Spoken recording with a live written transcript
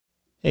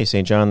Hey,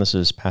 St. John, this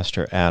is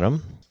Pastor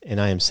Adam,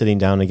 and I am sitting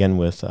down again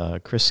with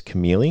Chris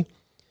Camille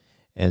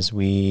as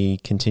we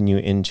continue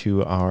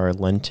into our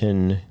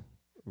Lenten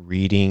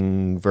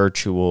reading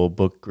virtual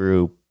book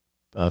group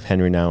of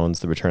Henry Nouwen's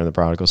The Return of the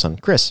Prodigal Son.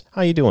 Chris,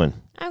 how you doing?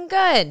 I'm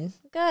good.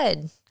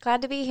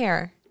 Glad to be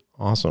here.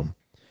 Awesome.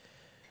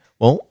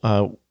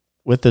 Well,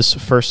 with this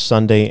first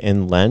Sunday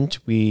in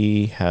Lent,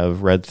 we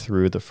have read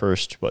through the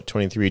first,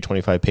 23,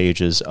 25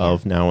 pages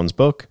of Nouwen's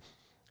book.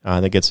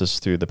 That gets us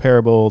through the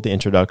parable, the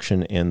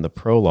introduction, and the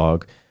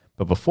prologue.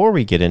 But before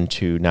we get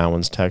into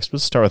Nouwen's text,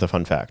 let's start with a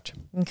fun fact.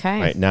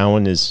 Okay. Right,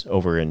 Nouwen is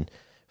over in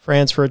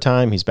France for a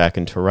time. He's back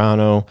in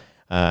Toronto.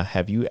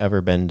 Have you ever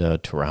been to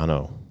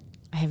Toronto?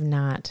 I have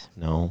not.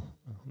 No.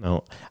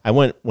 I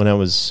went when I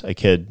was a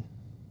kid,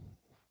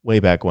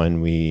 way back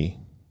when we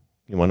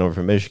went over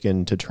from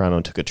Michigan to Toronto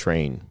and took a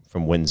train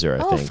from Windsor, I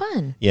think. Oh,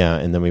 fun. Yeah,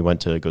 and then we went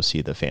to go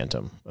see the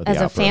Phantom of the As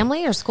Opera. a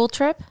family or school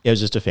trip? Yeah, it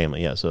was just a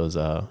family, yeah. So it was,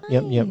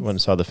 went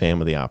and saw the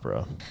Phantom of the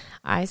Opera.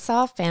 I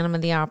saw Phantom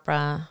of the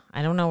Opera,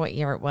 I don't know what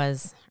year it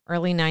was,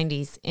 early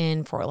 90s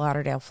in Fort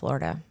Lauderdale,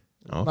 Florida.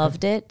 Okay.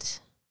 Loved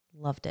it.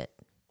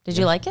 Did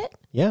you like it?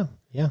 Yeah.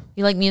 You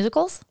like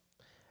musicals?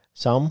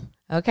 Some.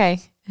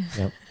 Okay.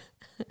 Yep.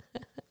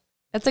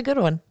 That's a good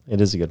one. It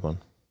is a good one.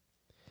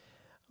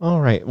 All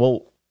right,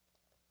 well,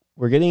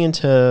 we're getting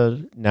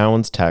into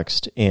Nouwen's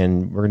text,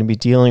 and we're going to be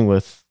dealing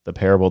with the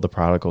parable of the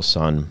prodigal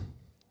son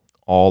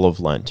all of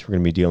Lent. We're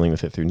going to be dealing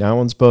with it through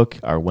Nouwen's book.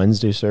 Our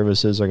Wednesday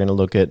services are going to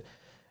look at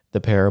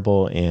the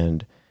parable,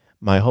 and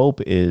my hope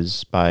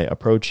is by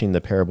approaching the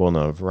parable in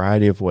a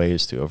variety of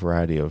ways through a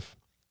variety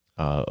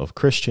of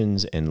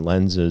Christians and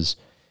lenses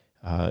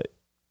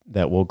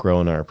that will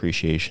grow in our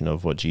appreciation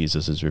of what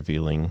Jesus is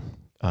revealing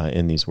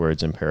in these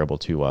words and parable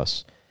to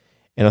us.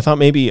 And I thought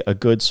maybe a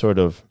good sort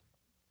of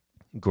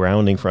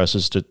grounding for us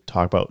is to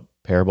talk about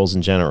parables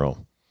in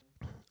general.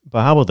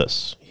 But how about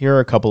this? Here are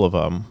a couple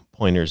of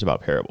pointers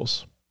about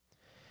parables.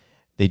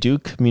 They do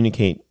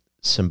communicate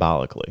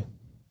symbolically,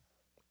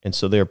 and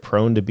so they're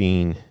prone to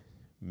being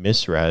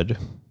misread,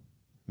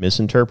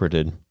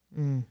 misinterpreted,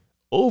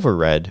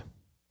 overread,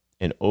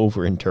 and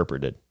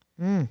overinterpreted.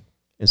 And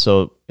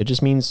so it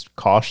just means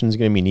caution is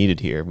going to be needed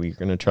here. We're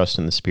going to trust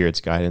in the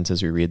Spirit's guidance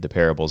as we read the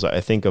parables.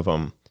 I think of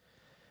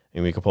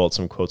and we could pull out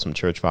some quotes from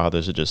church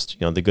fathers of just,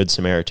 the Good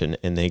Samaritan,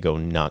 and they go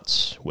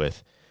nuts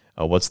with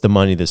what's the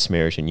money the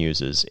Samaritan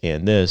uses,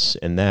 and this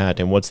and that,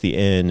 and what's the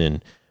inn,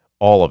 and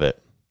all of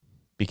it.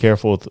 Be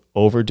careful with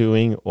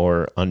overdoing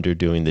or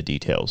underdoing the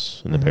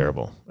details in the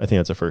parable. I think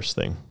that's the first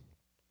thing.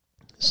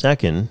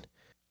 Second,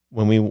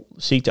 when we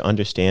seek to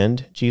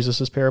understand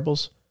Jesus'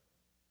 parables,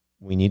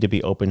 we need to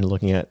be open to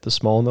looking at the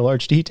small and the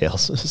large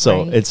details. It's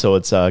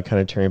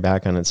kind of turning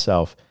back on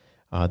itself.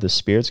 The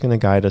Spirit's going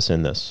to guide us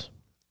in this.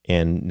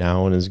 And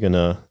Nouwen is going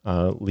to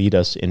lead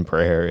us in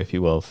prayer, if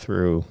you will,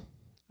 through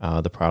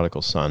the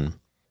prodigal son.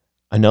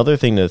 Another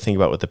thing to think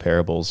about with the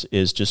parables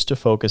is just to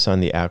focus on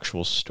the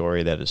actual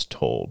story that is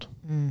told.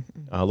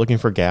 Looking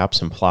for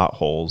gaps and plot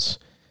holes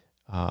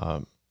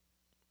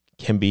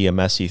can be a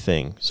messy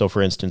thing. So,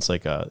 for instance, you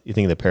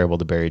think of the parable of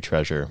the buried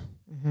treasure.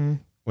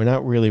 We're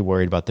not really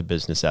worried about the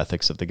business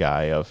ethics of the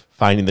guy of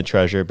finding the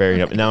treasure, burying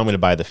it up, and now I'm going to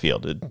buy the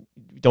field.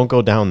 Don't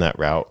go down that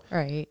route.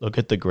 Right. Look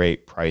at the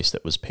great price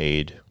that was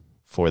paid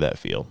for that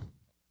field.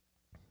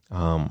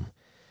 So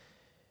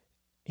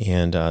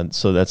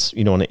that's,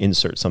 you don't want to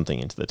insert something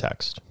into the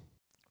text.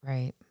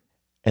 Right.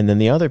 And then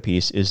the other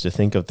piece is to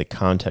think of the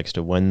context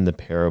of when the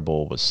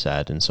parable was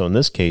said. And so in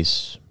this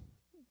case,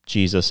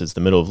 Jesus is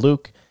the middle of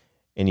Luke,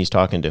 and he's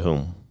talking to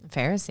whom?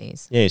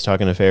 Pharisees. Yeah, he's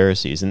talking to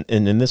Pharisees. And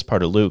in this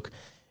part of Luke,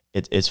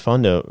 it's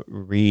fun to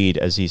read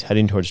as he's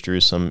heading towards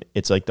Jerusalem.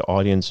 It's like the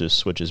audience just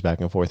switches back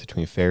and forth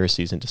between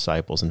Pharisees and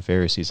disciples and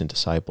Pharisees and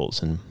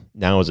disciples. And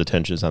now his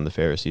attention is on the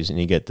Pharisees, and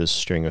you get this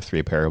string of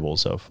three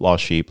parables of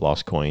lost sheep,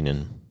 lost coin,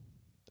 and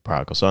the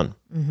prodigal son.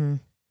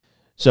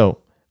 So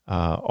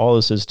all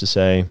this is to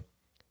say,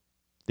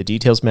 the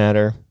details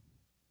matter.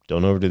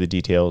 Don't overdo the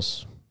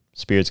details.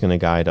 Spirit's going to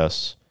guide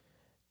us.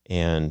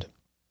 And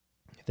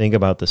think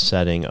about the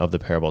setting of the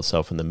parable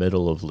itself in the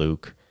middle of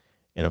Luke.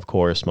 And of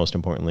course, most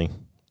importantly,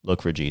 look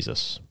for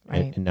Jesus.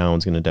 Right? And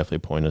Nouwen's going to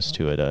definitely point us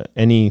to it.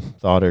 Any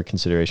thought or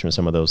consideration with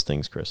some of those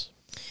things, Chris?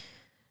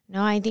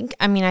 No, I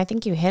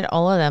think you hit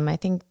all of them. I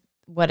think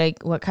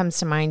what comes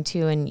to mind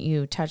too, and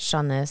you touched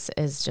on this,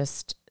 is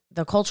just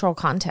the cultural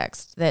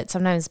context, that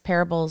sometimes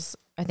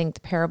I think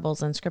the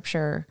parables in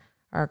Scripture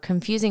are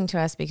confusing to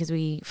us because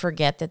we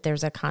forget that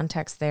there's a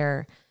context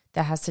there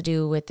that has to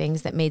do with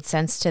things that made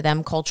sense to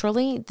them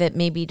culturally that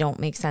maybe don't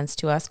make sense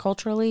to us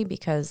culturally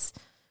because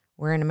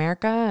we're in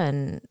America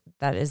and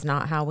that is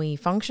not how we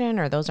function,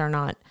 or those are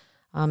not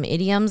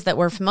idioms that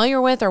we're familiar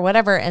with or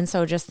whatever. And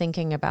so just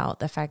thinking about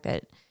the fact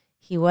that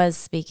he was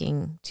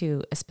speaking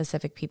to a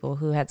specific people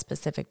who had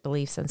specific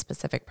beliefs and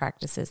specific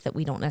practices that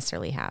we don't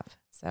necessarily have.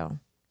 So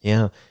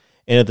yeah.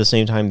 And at the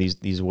same time,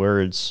 these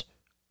words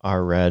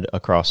are read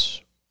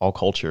across all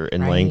culture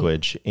and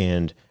language,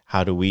 and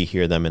how do we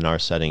hear them in our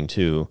setting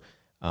too?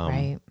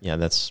 Yeah,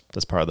 that's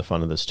part of the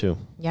fun of this too.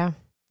 Yeah.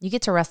 You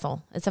get to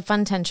wrestle. It's a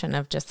fun tension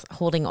of just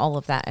holding all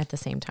of that at the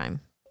same time.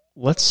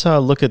 Let's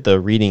look at the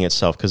reading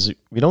itself, because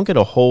we don't get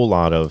a whole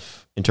lot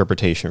of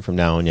interpretation from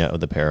Nahum yet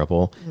of the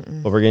parable,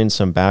 but we're getting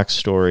some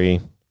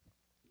backstory.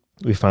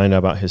 We find out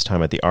about his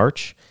time at the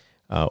Arch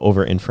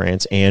over in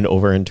France and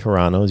over in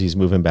Toronto as he's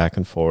moving back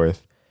and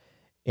forth.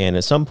 And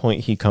at some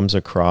point he comes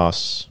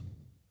across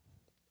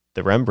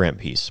the Rembrandt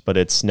piece, but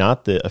it's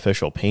not the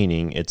official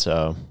painting. It's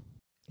a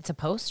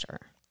poster.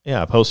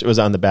 Yeah, a poster. It was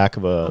on the back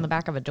of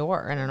a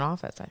door in an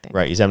office, I think.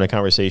 Right. He's having a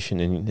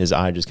conversation, and his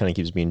eye just kind of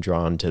keeps being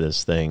drawn to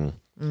this thing.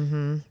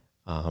 Mm-hmm.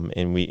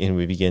 And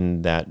we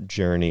begin that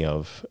journey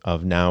of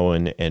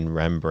Nahum and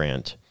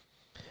Rembrandt.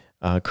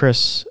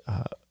 Chris,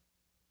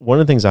 one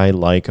of the things I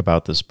like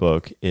about this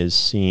book is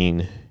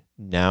seeing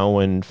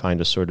Nahum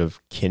find a sort of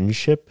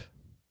kinship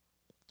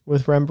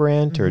with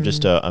Rembrandt, or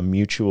just a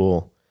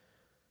mutual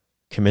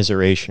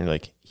commiseration,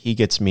 like he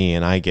gets me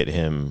and I get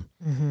him.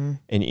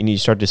 And you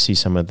start to see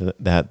some of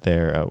that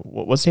there.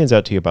 What stands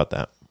out to you about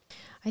that?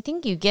 I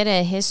think you get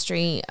a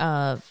history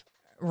of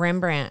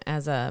Rembrandt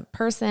as a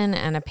person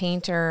and a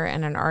painter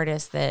and an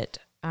artist that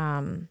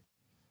Nahum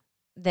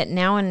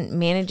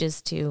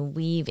manages to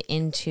weave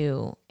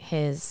into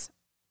his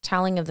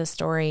telling of the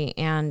story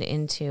and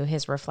into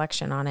his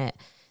reflection on it,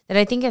 that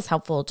I think is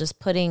helpful. Just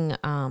putting,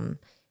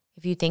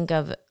 if you think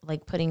of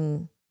like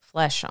putting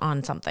flesh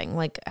on something,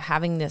 like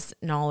having this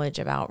knowledge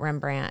about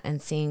Rembrandt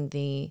and seeing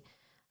the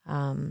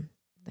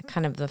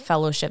kind of the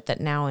fellowship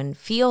that Nahum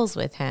feels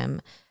with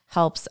him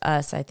helps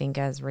us, I think,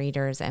 as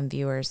readers and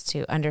viewers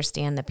to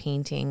understand the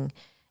painting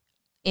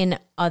in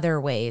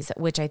other ways,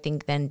 which I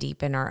think then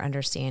deepen our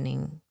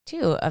understanding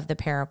too of the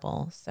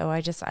parable. So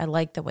I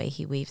like the way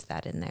he weaves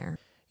that in there.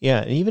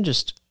 Yeah, and even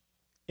just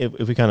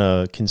if we kind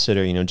of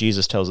consider,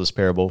 Jesus tells this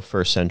parable,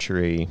 first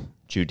century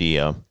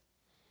Judea.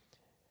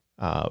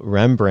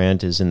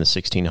 Rembrandt is in the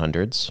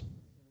 1600s,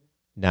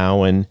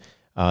 now in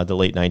the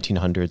late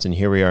 1900s, and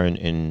here we are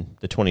in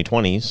the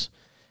 2020s.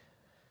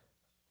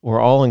 We're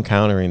all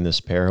encountering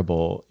this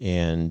parable,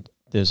 and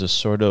there's a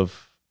sort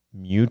of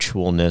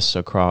mutualness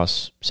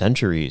across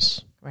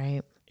centuries.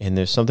 Right. And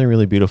there's something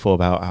really beautiful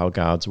about how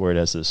God's word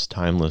has this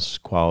timeless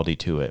quality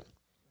to it.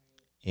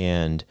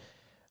 And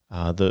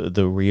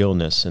the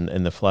realness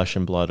and the flesh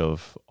and blood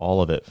of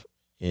all of it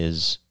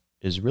is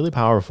really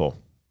powerful.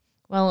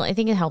 Well, I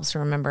think it helps to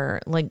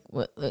remember, like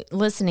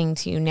listening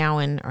to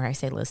Nahum, or I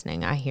say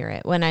listening, I hear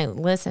it. When I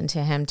listen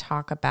to him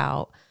talk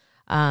about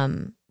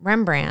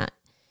Rembrandt,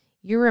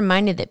 you're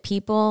reminded that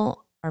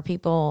people are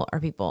people are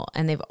people,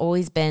 and they've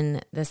always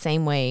been the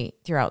same way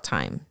throughout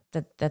time.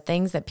 That the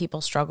things that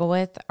people struggle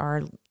with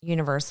are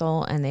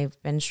universal, and they've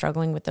been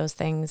struggling with those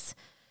things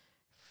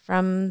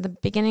from the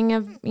beginning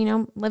of,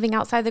 living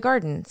outside the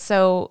garden.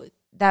 So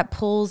that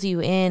pulls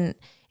you in.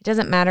 It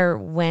doesn't matter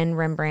when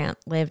Rembrandt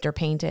lived or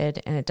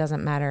painted, and it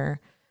doesn't matter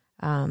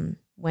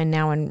when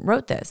Nahum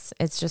wrote this.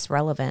 It's just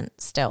relevant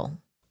still.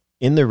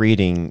 In the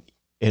reading,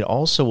 it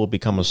also will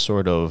become a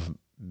sort of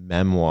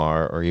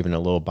memoir or even a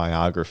little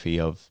biography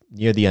of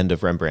near the end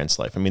of Rembrandt's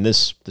life. I mean,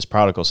 this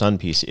Prodigal Son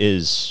piece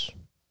is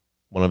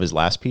one of his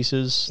last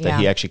pieces that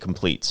he actually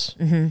completes.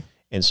 Mm-hmm.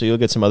 And so you'll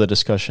get some other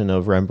discussion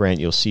of Rembrandt.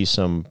 You'll see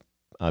some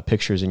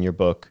pictures in your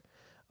book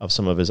of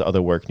some of his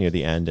other work near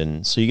the end.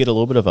 And so you get a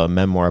little bit of a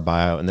memoir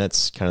bio, and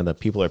that's kind of the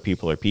people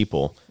are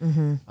people,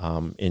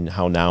 in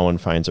how Nahum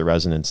finds a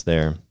resonance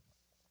there.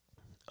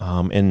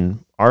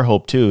 And our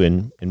hope too,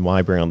 and why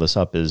I bring all this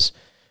up is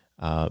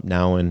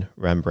Nahum,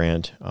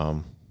 Rembrandt,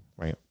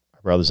 right,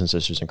 our brothers and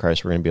sisters in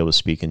Christ, we're going to be able to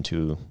speak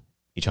into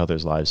each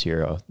other's lives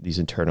here, these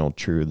eternal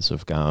truths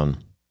of God.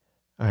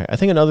 All right, I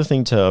think another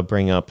thing to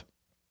bring up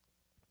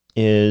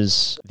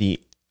is the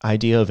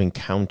idea of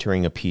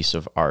encountering a piece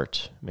of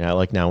art. I mean, I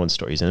like Nahum's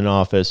story. He's in an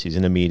office, he's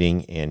in a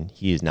meeting, and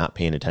he is not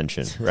paying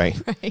attention, right?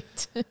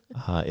 Right.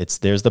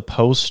 There's the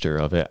poster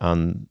of it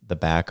on the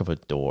back of a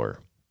door,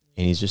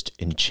 and he's just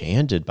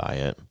enchanted by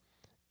it,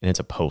 and it's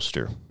a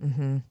poster.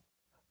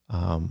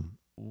 Mm-hmm.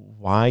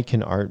 Why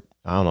can art,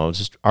 I don't know, it's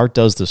just art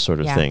does this sort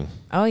of thing.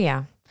 Oh,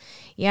 yeah.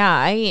 Yeah,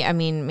 I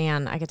mean,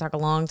 man, I could talk a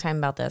long time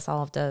about this. I'll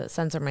have to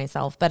censor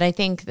myself. But I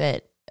think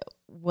that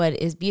what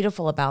is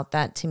beautiful about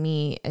that to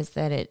me is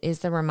that it is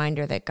the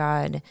reminder that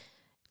God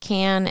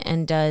can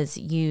and does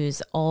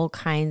use all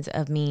kinds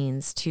of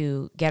means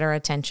to get our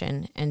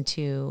attention and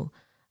to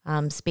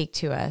speak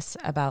to us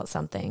about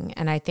something.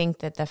 And I think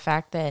that the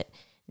fact that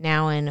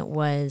Nahum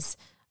was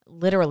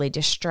literally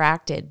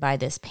distracted by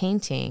this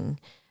painting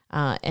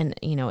and,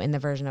 in the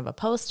version of a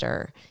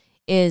poster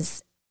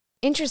is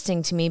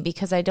interesting to me,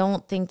 because I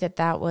don't think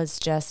that was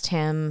just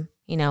him,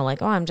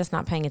 like, oh, I'm just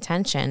not paying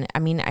attention. I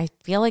mean, I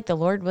feel like the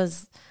Lord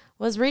was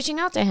reaching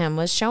out to him,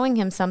 was showing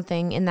him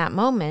something in that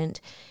moment.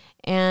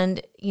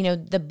 And,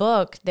 the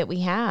book that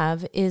we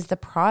have is the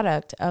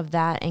product of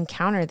that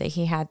encounter that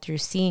he had through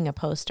seeing a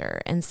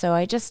poster. And so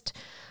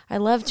I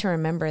love to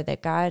remember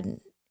that God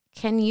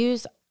can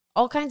use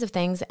all kinds of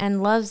things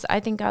and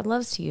I think God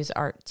loves to use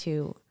art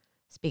to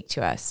speak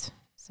to us.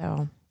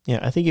 So, yeah,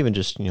 I think even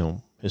just,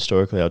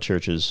 historically how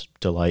churches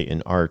delight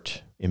in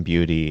art and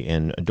beauty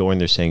and adorn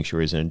their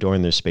sanctuaries and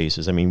adorn their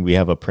spaces. I mean, we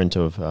have a print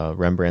of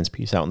Rembrandt's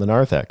piece out in the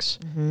narthex,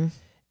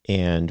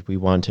 and we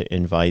want to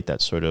invite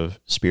that sort of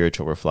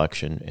spiritual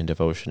reflection and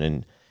devotion.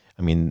 And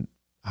I mean,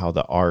 how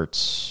the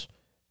arts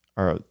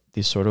are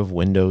these sort of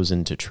windows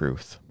into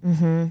truth,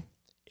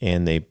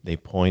 and they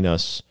point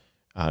us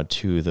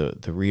to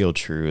the real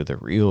true, the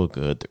real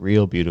good, the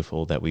real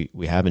beautiful that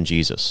we have in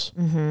Jesus.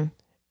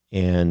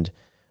 And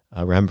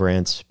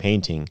Rembrandt's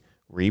painting,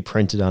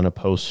 reprinted on a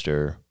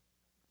poster,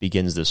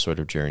 begins this sort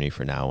of journey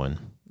for Nouwen.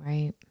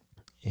 Right.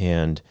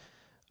 And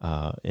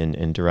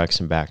directs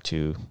him back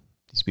to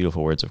these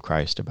beautiful words of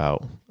Christ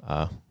about,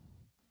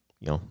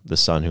 the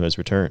Son who has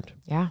returned.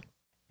 Yeah.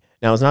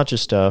 Now, it's not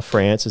just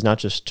France, it's not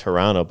just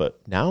Toronto,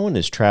 but Nouwen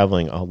is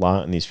traveling a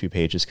lot in these few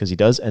pages because he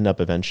does end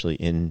up eventually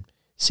in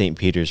St.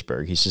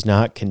 Petersburg. He's just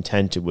not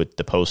contented with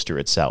the poster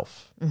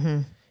itself.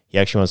 He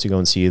actually wants to go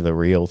and see the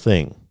real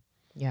thing.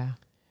 Yeah.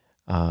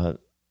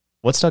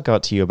 What stuck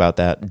out to you about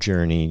that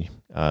journey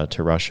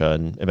to Russia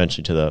and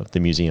eventually to the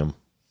museum?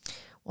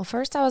 Well,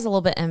 first I was a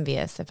little bit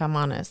envious, if I'm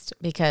honest,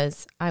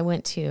 because I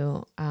went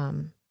to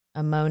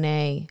a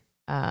Monet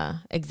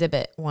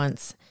exhibit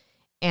once,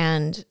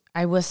 and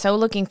I was so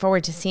looking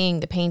forward to seeing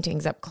the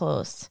paintings up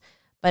close.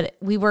 But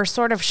we were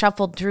sort of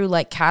shuffled through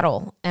like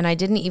cattle, and I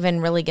didn't even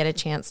really get a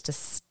chance to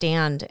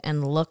stand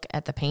and look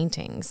at the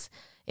paintings.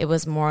 It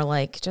was more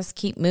like just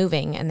keep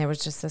moving, and there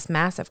was just this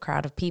massive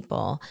crowd of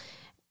people.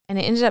 And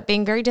it ended up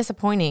being very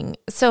disappointing.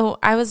 So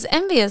I was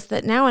envious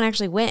that Nouwen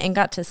actually went and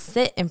got to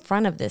sit in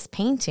front of this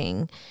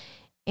painting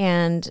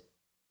and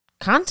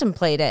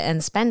contemplate it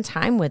and spend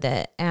time with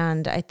it.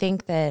 And I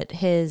think that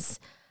his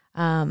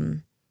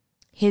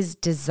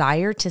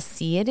desire to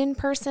see it in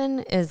person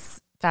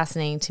is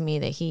fascinating to me,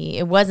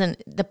 that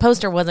the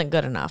poster wasn't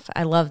good enough.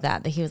 I love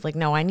that he was like,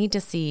 no, I need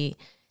to see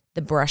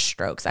the brush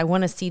strokes. I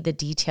want to see the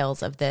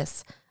details of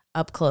this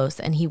up close.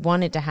 And he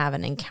wanted to have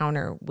an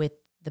encounter with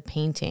the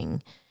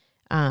painting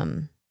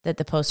that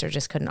the poster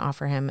just couldn't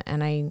offer him.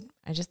 And I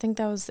just think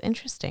that was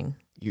interesting.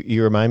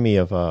 You remind me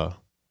of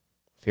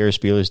Ferris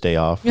Bueller's Day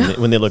Off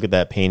when they look at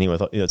that painting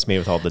it's made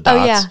with all the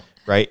dots,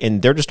 right?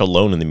 And they're just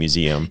alone in the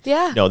museum.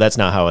 Yeah. No, that's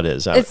not how it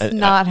is. It's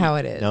not how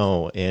it is.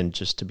 No, and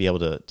just to be able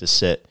to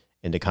sit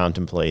and to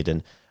contemplate.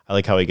 And I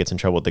like how he gets in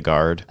trouble with the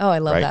guard. Oh, I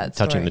love that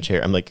story. Touching the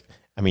chair. I'm like,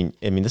 I mean,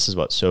 this is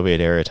what Soviet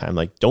era time.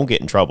 Like, don't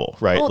get in trouble,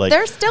 right? Well,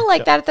 they're still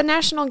like that at the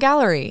National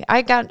Gallery.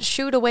 I got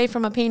shooed away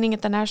from a painting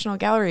at the National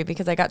Gallery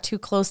because I got too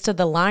close to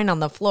the line on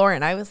the floor,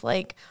 and I was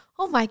like,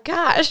 "Oh my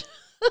gosh!"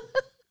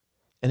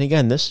 And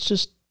again, this is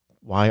just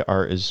why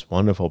art is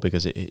wonderful,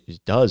 because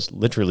it does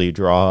literally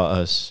draw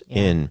us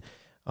in.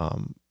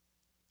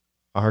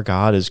 Our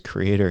God as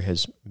Creator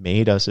has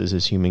made us as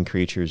His human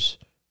creatures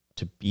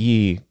to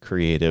be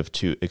creative,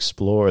 to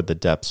explore the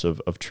depths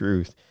of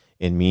truth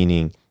and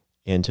meaning,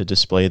 and to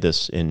display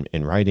this in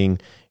writing,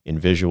 in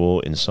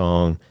visual, in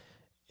song.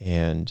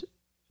 And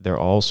they're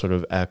all sort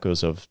of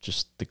echoes of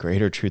just the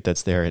greater truth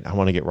that's there. And I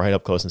want to get right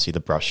up close and see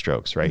the brush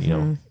strokes, right?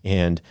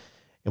 And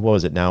what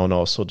was it now? And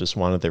also just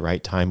wanted the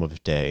right time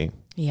of day.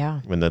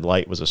 Yeah. When the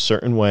light was a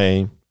certain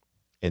way,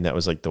 and that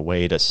was like the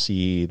way to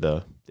see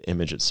the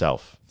image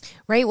itself.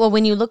 Right. Well,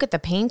 when you look at the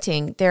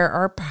painting, there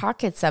are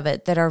pockets of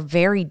it that are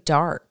very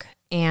dark.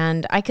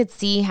 And I could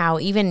see how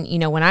even,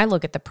 when I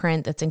look at the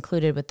print that's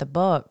included with the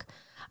book,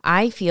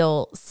 I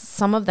feel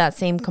some of that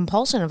same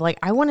compulsion of like,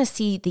 I want to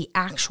see the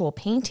actual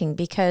painting,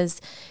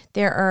 because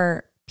there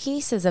are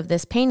pieces of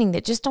this painting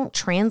that just don't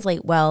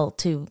translate well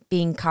to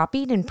being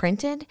copied and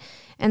printed.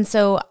 And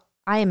so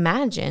I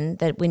imagine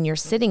that when you're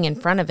sitting in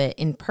front of it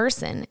in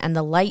person and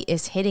the light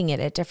is hitting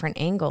it at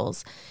different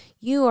angles,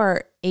 you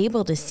are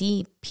able to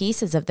see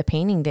pieces of the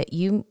painting that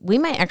we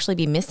might actually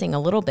be missing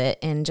a little bit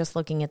in just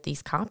looking at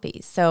these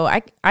copies. So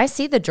I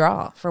see the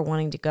draw for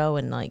wanting to go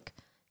and like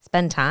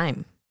spend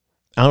time.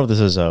 I don't know if this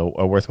is a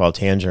worthwhile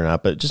tangent or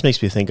not, but it just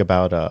makes me think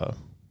about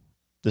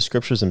the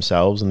scriptures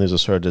themselves. And there's a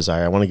sort of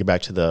desire. I want to get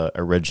back to the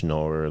original,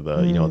 or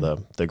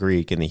the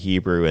Greek and the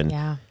Hebrew,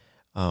 and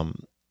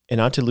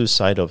not to lose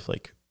sight of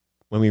like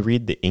when we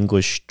read the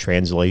English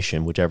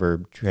translation,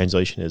 whichever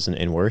translation is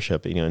in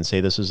worship, and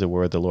say this is the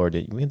word of the Lord,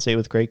 we can say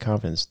with great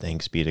confidence,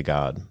 thanks be to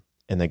God,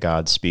 and that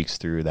God speaks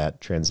through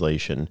that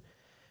translation.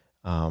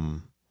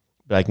 But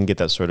I can get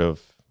that sort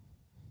of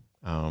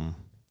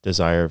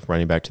desire of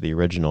running back to the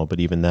original, but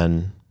even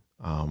then,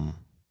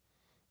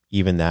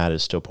 even that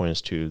is still pointing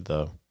us to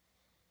the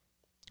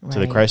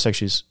Christ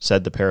actually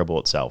said the parable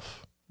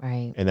itself,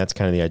 right? And that's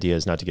kind of the idea,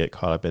 is not to get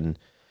caught up in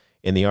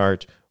the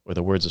art or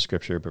the words of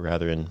Scripture, but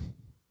rather in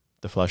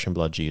the flesh and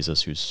blood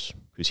Jesus, who's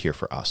here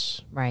for us,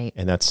 right?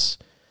 And that's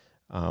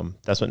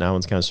what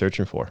Nouwen's kind of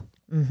searching for.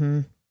 Mm-hmm.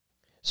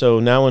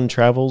 So Nouwen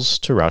travels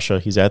to Russia.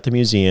 He's at the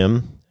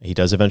museum. He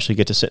does eventually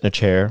get to sit in a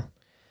chair,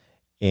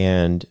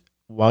 and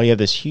while you have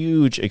this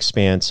huge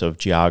expanse of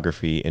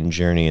geography and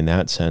journey in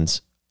that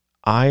sense,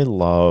 I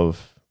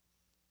love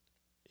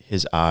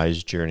his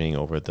eyes journeying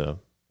over the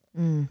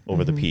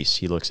piece.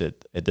 He looks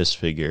at this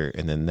figure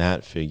and then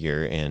that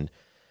figure, and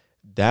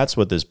that's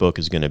what this book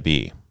is going to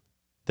be.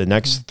 the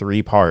next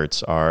three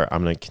parts are,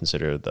 I'm going to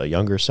consider the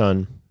younger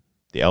son,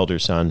 the elder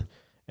son,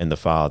 and the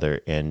father.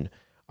 And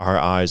our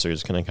eyes are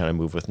just going to kind of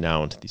move with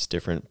now into these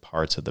different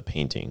parts of the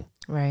painting.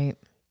 Right.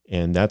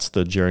 And that's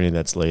the journey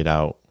that's laid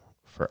out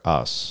for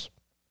us.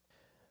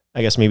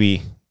 I guess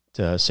maybe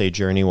to say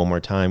journey one more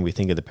time, we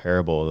think of the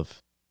parable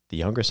of the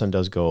younger son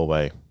does go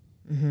away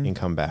and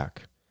come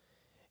back.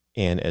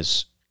 And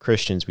as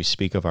Christians, we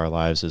speak of our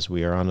lives as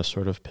we are on a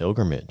sort of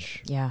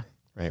pilgrimage. Yeah.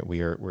 Right.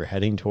 We're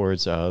heading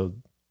towards the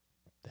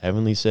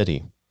heavenly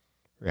city.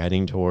 We're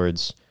heading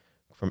towards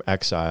from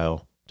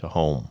exile to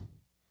home.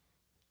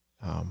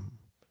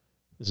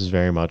 This is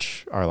very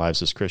much our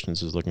lives as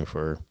Christians is looking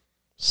for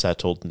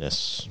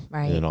settledness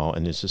and all,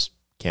 and it's just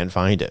can't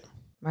find it.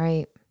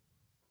 Right.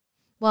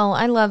 Well,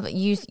 I love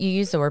you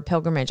use the word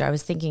pilgrimage. I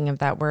was thinking of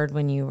that word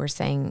when you were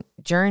saying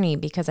journey,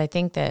 because I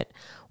think that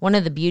one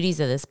of the beauties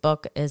of this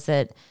book is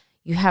that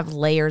you have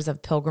layers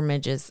of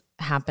pilgrimages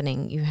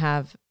happening. You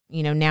have,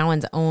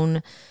 Nouwen's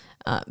own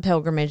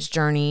pilgrimage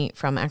journey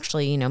from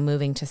actually,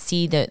 moving to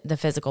see the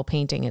physical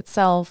painting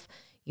itself.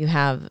 You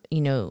have,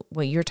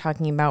 what you're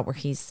talking about where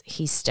he's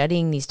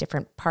studying these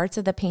different parts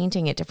of the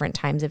painting at different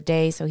times of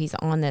day. So he's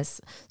on this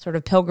sort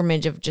of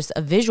pilgrimage of just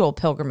a visual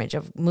pilgrimage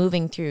of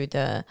moving through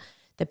the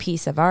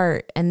piece of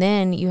art. And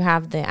then you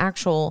have the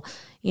actual,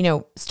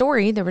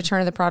 story, the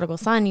return of the prodigal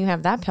son. You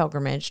have that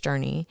pilgrimage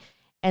journey.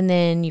 And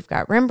then you've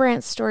got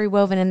Rembrandt's story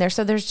woven in there.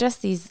 So there's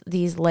just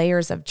these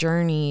layers of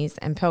journeys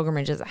and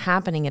pilgrimages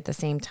happening at the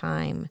same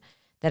time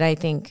that I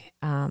think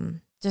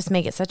just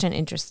make it such an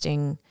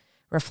interesting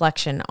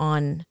reflection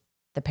on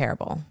the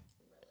parable.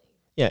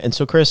 Yeah. And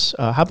so, Chris,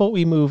 how about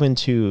we move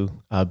into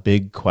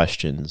big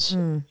questions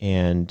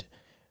and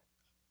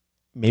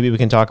maybe we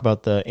can talk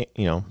about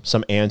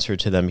some answer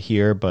to them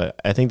here, but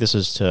I think this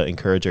is to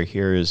encourage our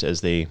hearers as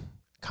they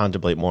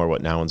contemplate more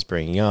what Nouwen's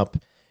bringing up.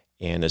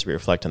 And as we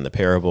reflect on the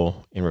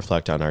parable and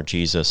reflect on our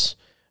Jesus,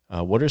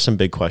 what are some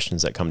big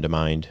questions that come to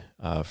mind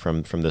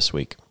from this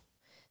week?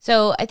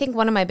 So I think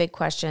one of my big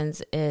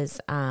questions is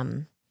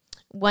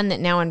one that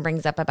Nouwen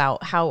brings up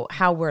about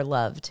how we're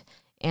loved,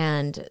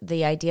 and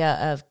the idea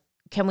of,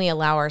 can we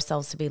allow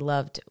ourselves to be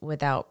loved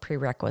without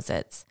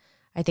prerequisites?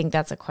 I think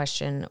that's a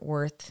question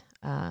worth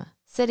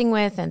sitting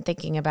with and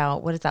thinking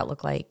about. What does that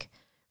look like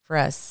for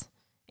us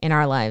in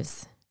our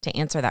lives to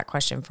answer that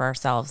question for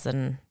ourselves?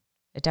 And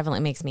it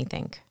definitely makes me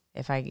think.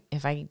 If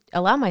I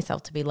allow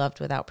myself to be loved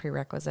without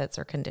prerequisites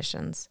or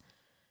conditions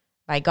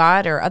by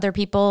God or other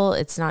people,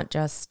 it's not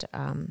just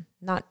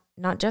not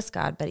just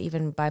God, but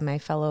even by my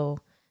fellow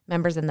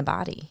members in the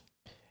body.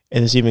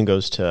 And this even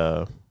goes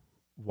to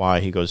why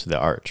he goes to the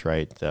arch,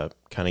 right? To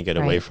kind of get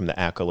away from the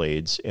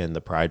accolades and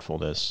the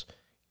pridefulness.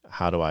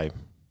 How do I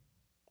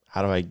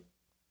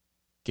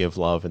give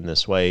love in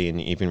this way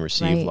and even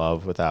receive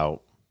love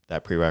without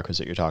that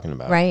prerequisite you're talking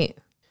about? Right.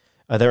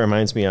 That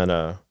reminds me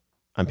on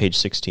page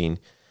 16.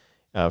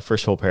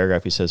 First whole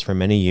paragraph, he says, "For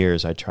many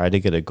years, I tried to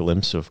get a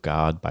glimpse of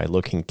God by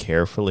looking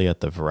carefully at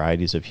the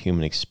varieties of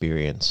human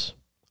experience,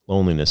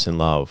 loneliness and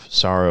love,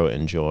 sorrow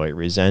and joy,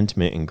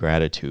 resentment and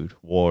gratitude,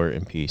 war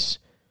and peace.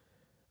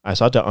 I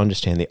sought to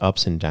understand the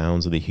ups and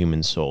downs of the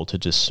human soul, to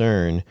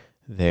discern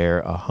there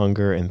a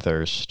hunger and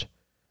thirst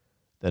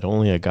that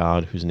only a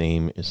God whose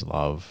name is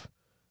love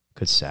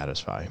could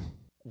satisfy."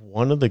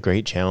 One of the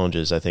great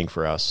challenges, I think,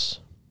 for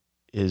us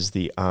is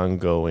the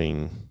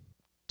ongoing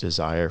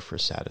desire for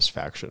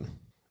satisfaction.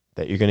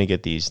 That you're going to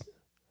get these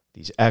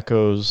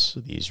echoes,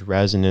 these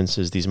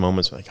resonances, these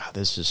moments like, oh,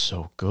 this is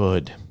so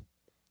good.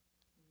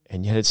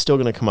 And yet it's still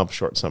going to come up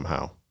short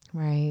somehow.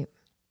 Right.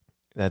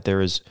 That there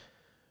is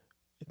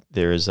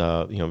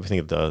if you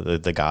think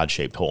of the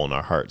God-shaped hole in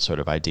our heart sort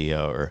of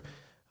idea, or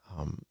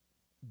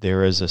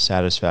there is a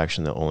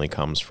satisfaction that only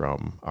comes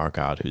from our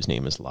God whose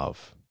name is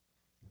love.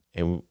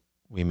 And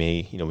we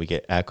may, we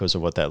get echoes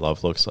of what that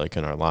love looks like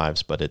in our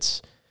lives,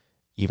 but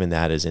even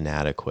that is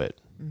inadequate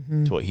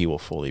to what he will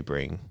fully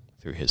bring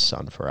through his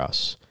son for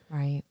us.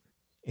 Right.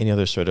 Any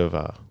other sort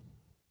of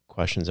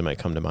questions that might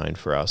come to mind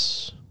for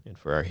us and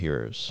for our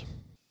hearers?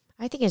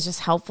 I think it's just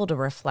helpful to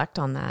reflect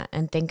on that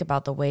and think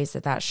about the ways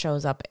that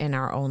shows up in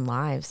our own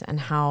lives, and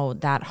how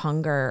that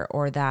hunger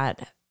or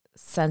that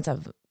sense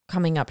of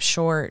coming up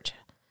short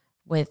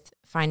with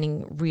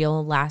finding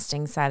real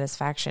lasting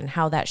satisfaction,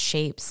 how that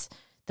shapes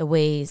the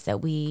ways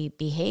that we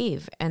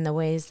behave and the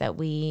ways that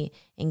we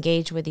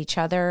engage with each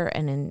other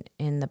and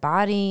in the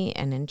body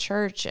and in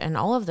church and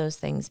all of those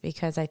things.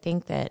 Because I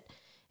think that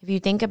if you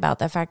think about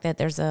the fact that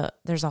there's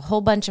a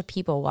whole bunch of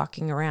people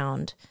walking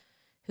around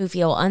who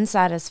feel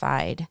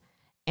unsatisfied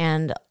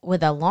and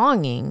with a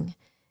longing,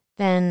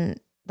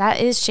 then that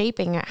is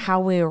shaping how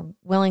we're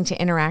willing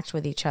to interact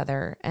with each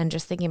other. And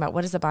just thinking about,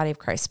 what is the body of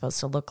Christ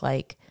supposed to look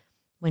like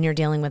when you're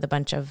dealing with a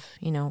bunch of,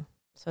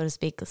 so to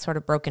speak, sort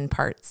of broken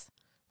parts?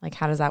 Like,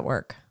 how does that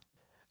work?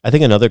 I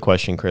think another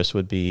question, Chris,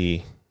 would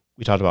be,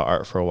 we talked about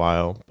art for a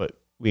while, but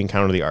we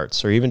encounter the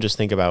arts. Or even just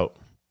think about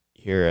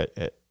here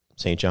at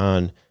St.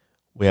 John,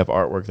 we have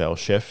artwork that will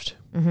shift,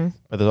 but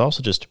there's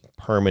also just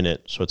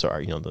permanent sorts of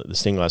art, the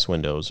stained glass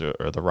windows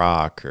or the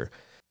rock,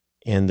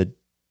 and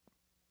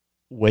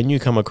when you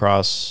come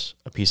across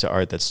a piece of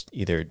art that's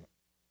either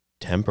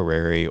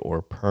temporary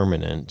or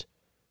permanent,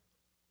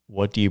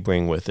 what do you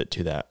bring with it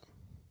to that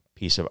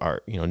piece of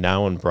art?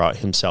 Nouwen brought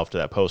himself to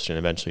that poster and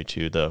eventually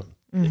to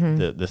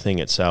the thing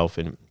itself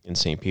in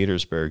St.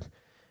 Petersburg.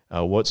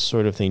 What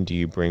sort of thing do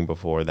you bring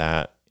before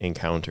that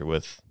encounter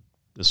with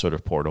the sort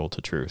of portal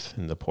to truth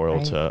and the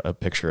portal to a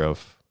picture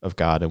of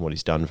God and what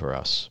he's done for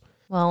us?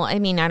 Well, I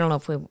mean, I don't know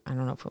if we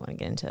want to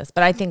get into this,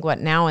 but I think what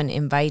Nouwen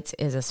invites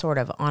is a sort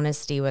of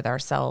honesty with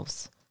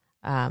ourselves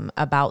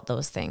about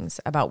those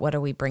things, about what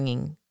are we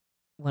bringing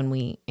when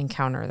we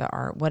encounter the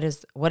art. What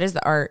is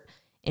the art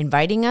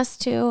inviting us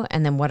to,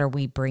 and then what are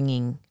we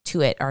bringing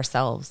to it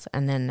ourselves,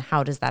 and then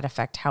how does that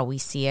affect how we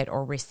see it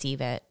or receive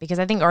it? Because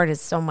I think art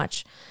is so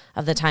much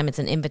of the time it's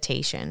an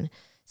invitation.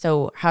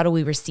 So how do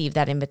we receive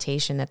that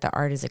invitation that the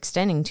art is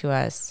extending to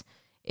us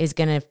is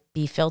going to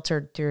be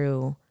filtered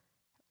through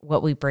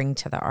what we bring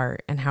to the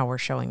art and how we're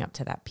showing up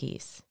to that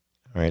piece.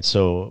 All right.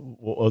 So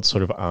what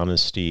sort of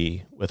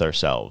honesty with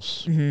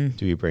ourselves do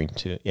we bring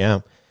to it?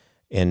 Yeah.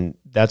 And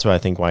that's why I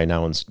think why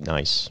Nouwen's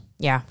nice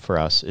for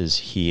us is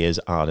he is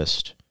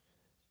honest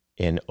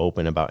and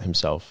open about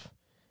himself.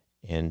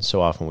 And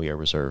so often we are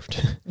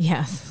reserved.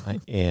 Yes.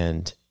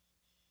 And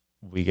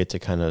we get to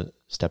kind of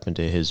step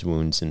into his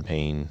wounds and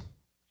pain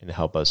and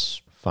help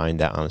us find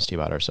that honesty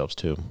about ourselves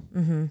too.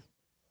 Mm-hmm.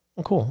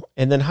 Well, cool.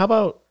 And then how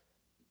about,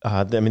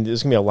 there's going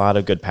to be a lot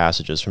of good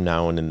passages from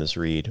Nouwen in this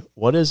read.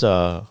 What is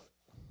a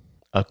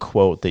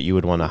quote that you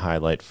would want to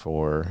highlight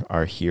for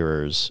our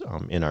hearers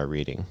in our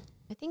reading?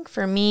 I think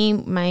for me,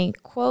 my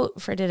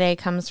quote for today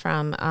comes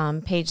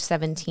from page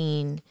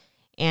 17,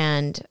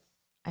 and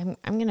I'm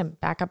going to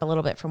back up a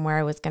little bit from where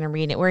I was going to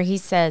read it, where he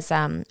says,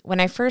 when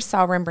I first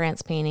saw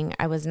Rembrandt's painting,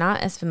 I was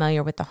not as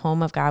familiar with the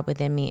home of God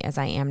within me as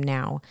I am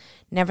now.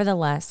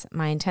 Nevertheless,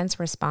 my intense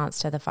response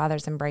to the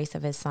Father's embrace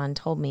of his Son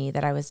told me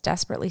that I was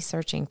desperately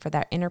searching for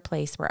that inner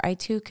place where I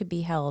too could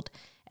be held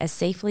as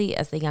safely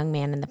as the young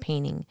man in the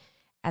painting.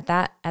 At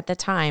the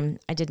time,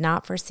 I did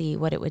not foresee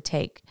what it would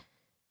take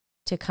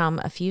to come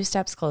a few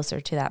steps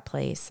closer to that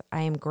place.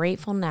 I'm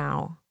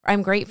grateful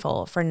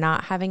for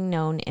not having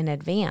known in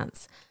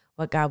advance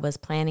what God was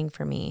planning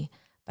for me,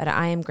 but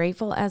I am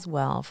grateful as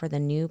well for the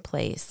new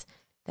place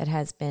that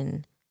has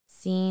been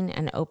seen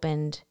and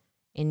opened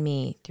in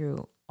me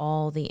through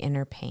all the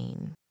inner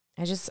pain.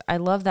 I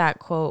love that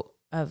quote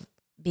of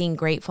being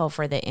grateful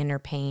for the inner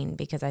pain,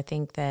 because I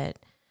think that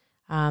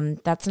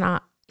that's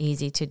not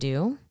easy to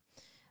do,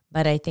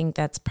 but I think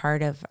that's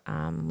part of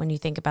when you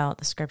think about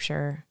the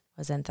scripture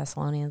was in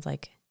Thessalonians,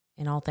 like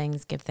in all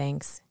things, give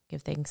thanks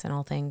in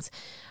all things.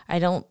 I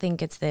don't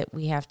think it's that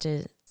we have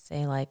to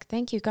say like,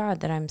 thank you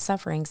God that I'm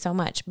suffering so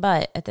much.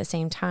 But at the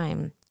same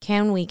time,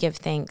 can we give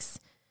thanks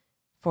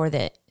for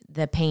the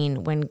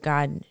pain when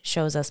God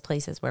shows us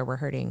places where we're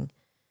hurting?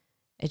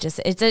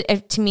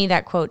 To me,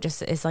 that quote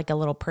just is like a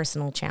little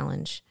personal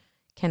challenge.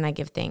 Can I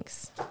give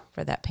thanks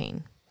for that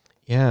pain?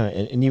 Yeah.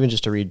 And even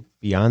just to read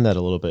beyond that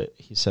a little bit,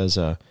 he says,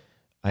 I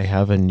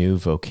have a new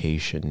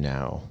vocation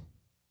now.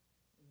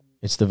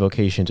 It's the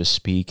vocation to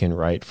speak and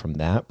write from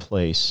that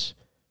place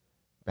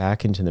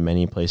back into the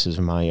many places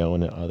of my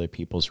own and other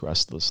people's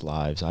restless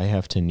lives. I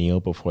have to kneel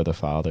before the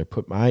Father,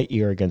 put my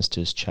ear against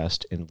his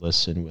chest, and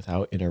listen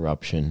without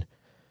interruption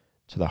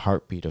to the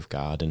heartbeat of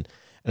God. And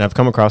I've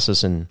come across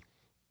this in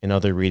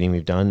other reading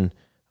we've done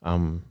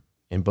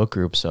in book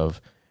groups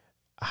of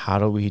how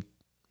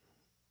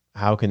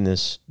can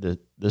this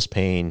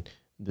pain,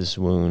 this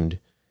wound,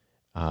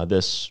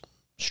 this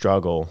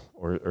struggle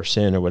or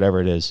sin or whatever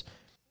it is,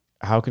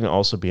 how can it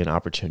also be an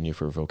opportunity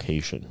for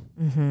vocation?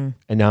 Mm-hmm.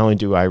 And not only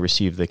do I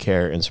receive the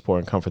care and support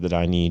and comfort that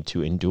I need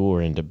to endure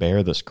and to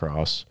bear this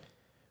cross,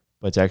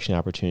 but it's actually an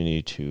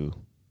opportunity to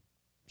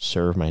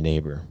serve my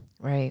neighbor,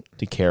 right?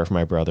 To care for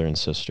my brother and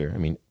sister. I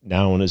mean,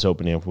 Nouwen is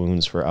opening up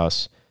wounds for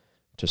us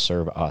to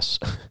serve us,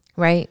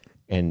 right?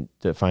 And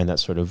to find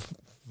that sort of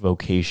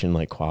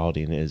vocation-like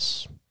quality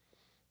is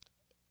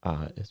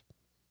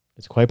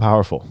it's quite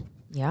powerful.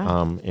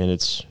 Yeah. And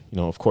it's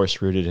of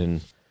course rooted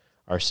in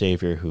our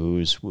Savior,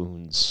 whose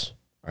wounds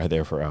are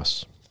there for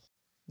us.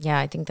 Yeah,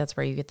 I think that's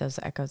where you get those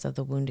echoes of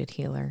the wounded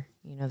healer,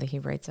 that he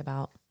writes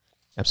about.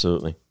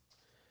 Absolutely.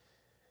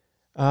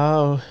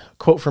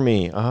 Quote for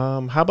me.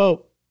 How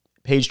about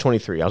page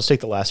 23? I'll just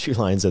take the last few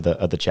lines of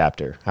the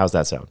chapter. How's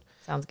that sound?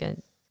 Sounds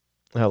good.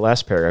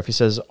 Last paragraph. He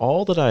says,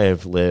 all that I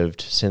have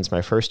lived since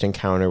my first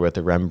encounter with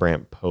the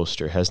Rembrandt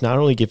poster has not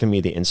only given me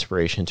the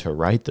inspiration to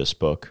write this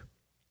book,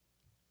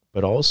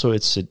 but also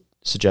it's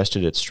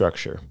suggested its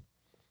structure.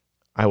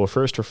 I will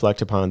first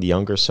reflect upon the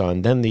younger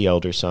son, then the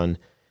elder son,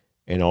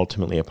 and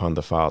ultimately upon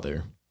the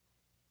father.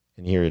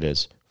 And here it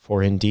is.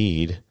 For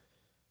indeed,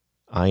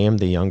 I am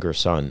the younger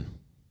son.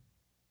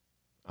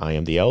 I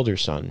am the elder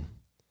son.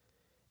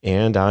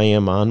 And I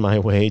am on my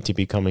way to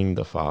becoming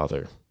the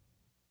father.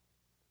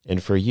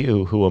 And for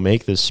you who will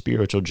make this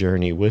spiritual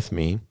journey with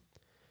me,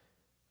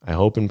 I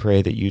hope and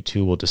pray that you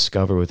too will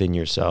discover within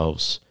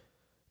yourselves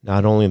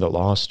not only the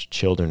lost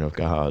children of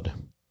God,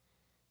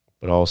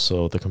 but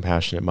also the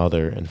compassionate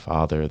mother and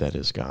father that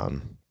is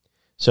gone.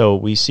 So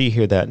we see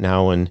here that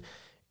Nouwen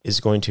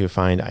is going to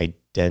find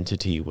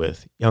identity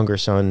with younger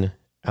son,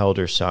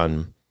 elder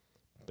son,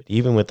 but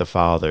even with the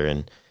father.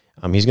 And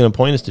he's going to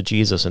point us to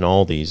Jesus in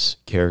all these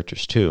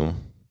characters too.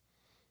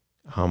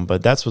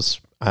 But that's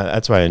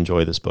why I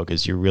enjoy this book,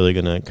 is you're really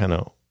going to kind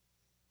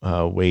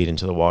of wade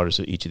into the waters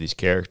of each of these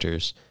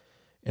characters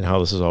and how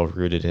this is all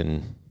rooted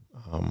in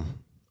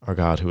our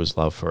God who is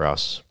love for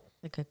us.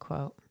 A good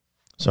quote.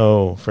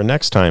 So for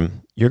next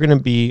time, you're going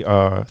to be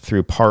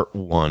through part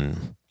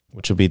 1,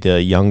 which will be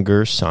the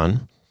younger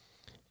son.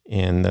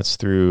 And that's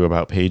through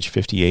about page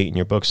 58 in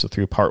your book. So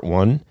through part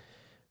 1.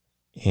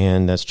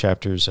 And that's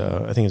chapters,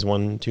 I think it's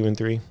 1, 2, and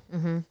 3.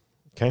 Mm-hmm.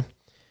 Okay.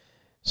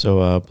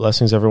 So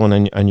blessings,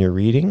 everyone, on your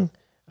reading.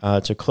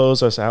 To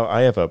close us out,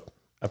 I have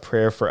a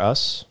prayer for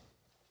us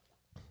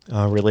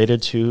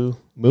related to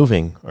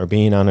moving or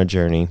being on a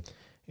journey.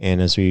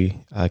 And as we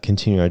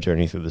continue our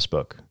journey through this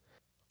book.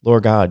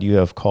 Lord God, you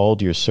have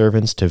called your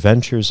servants to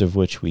ventures of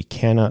which we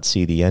cannot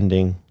see the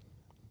ending,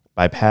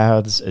 by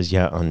paths as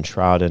yet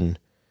untrodden,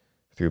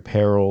 through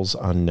perils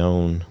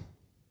unknown.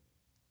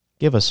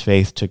 Give us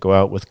faith to go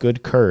out with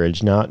good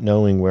courage, not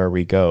knowing where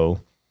we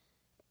go,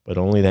 but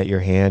only that your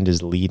hand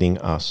is leading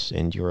us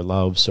and your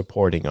love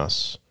supporting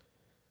us.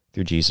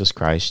 Through Jesus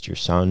Christ, your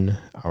Son,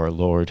 our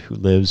Lord, who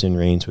lives and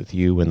reigns with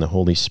you in the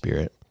Holy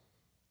Spirit,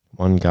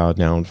 one God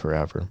now and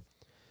forever.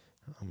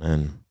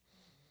 Amen.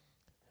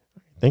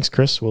 Thanks,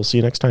 Chris. We'll see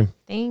you next time.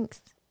 Thanks.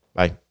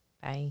 Bye.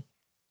 Bye.